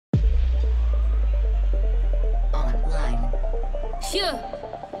Once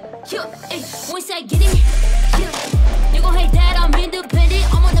I get it, you gon' hate that I'm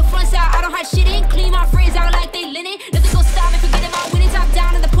independent. I'm on the front side, I don't hide shit in. Clean my friends out like they linen. Nothing gon' stop me from getting my winning. Top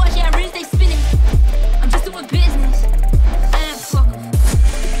down in the Porsche, yeah, rims they spinning. I'm just doing business, and fuck em.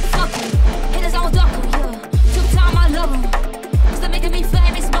 Haters on duck 'em, Took time, I love 'em. Still making me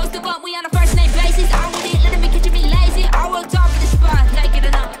famous, most of 'em we on a first name basis. I wouldn't let me catch me lazy. I worked hard for the spot, like it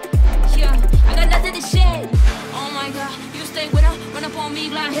or not. I got nothing to shed. Oh my God, you stay with her, run up on me,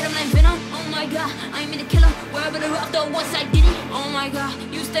 glide, hit him like Venom. Oh my God, I ain't mean to kill her, wherever the rock though, once I did it. Oh my God,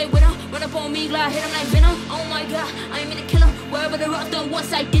 you stay with her, run up on me, glide, hit him like Venom. Oh my God, I ain't mean to kill her, wherever the rock though,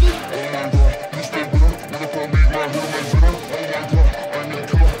 once I did it. Oh my God, you stay with her, run up on me, glide, hit him like Venom. Oh my God, I ain't mean to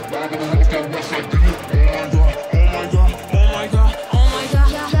kill her, wherever the rock though, once I did it. Oh my God, oh my God, oh my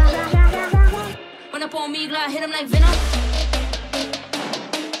God. Run up on me, glide, hit him like Venom.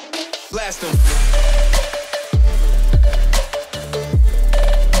 Blast him.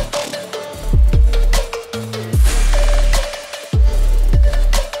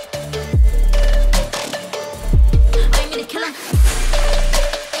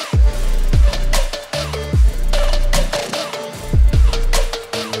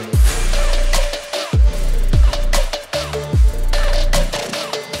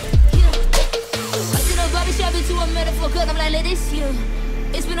 I'm like, let this year.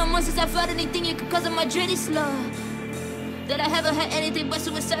 It's been a month since I felt anything because of my dready slur. That I haven't had anything but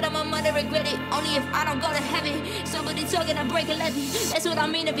suicide on my mind, I regret it. Only if I don't go to heaven. Somebody talking, I break a levy. That's what I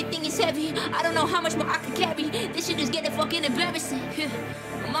mean, everything is heavy. I don't know how much more I can carry. This shit is getting fucking embarrassing.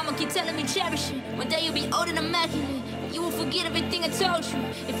 My mama keep telling me cherish it. One day you'll be old and immaculate. You will forget everything I told you.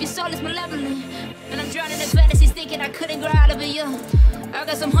 If your soul is malevolent. And I'm drowning in fantasies thinking I couldn't grow out of it, I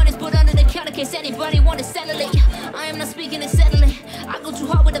got some hundreds put under the counter case anybody wanna settle it. I am not speaking to settling. I go too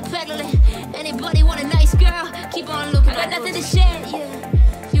hard with the pedaling. Anybody want a nice girl? Keep on looking. I got nothing to shed,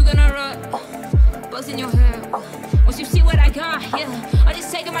 You gonna run, buzz in your head. Once you see what I got, I'm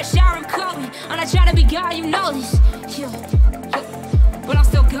just taking my shower, I'm coming. I'm not trying to be God, you know this, but I'm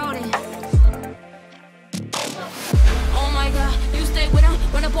still golden. Oh my God, you stay with him,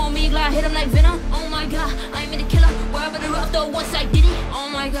 run up on me, glide, hit him like Venom. Oh my God, I ain't mean to kill him, wherever the rough though, once I did it. Oh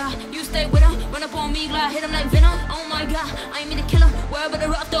my God, you stay with him, run up on me, glide, hit him like Venom. Oh my God, I ain't mean to kill him, wherever the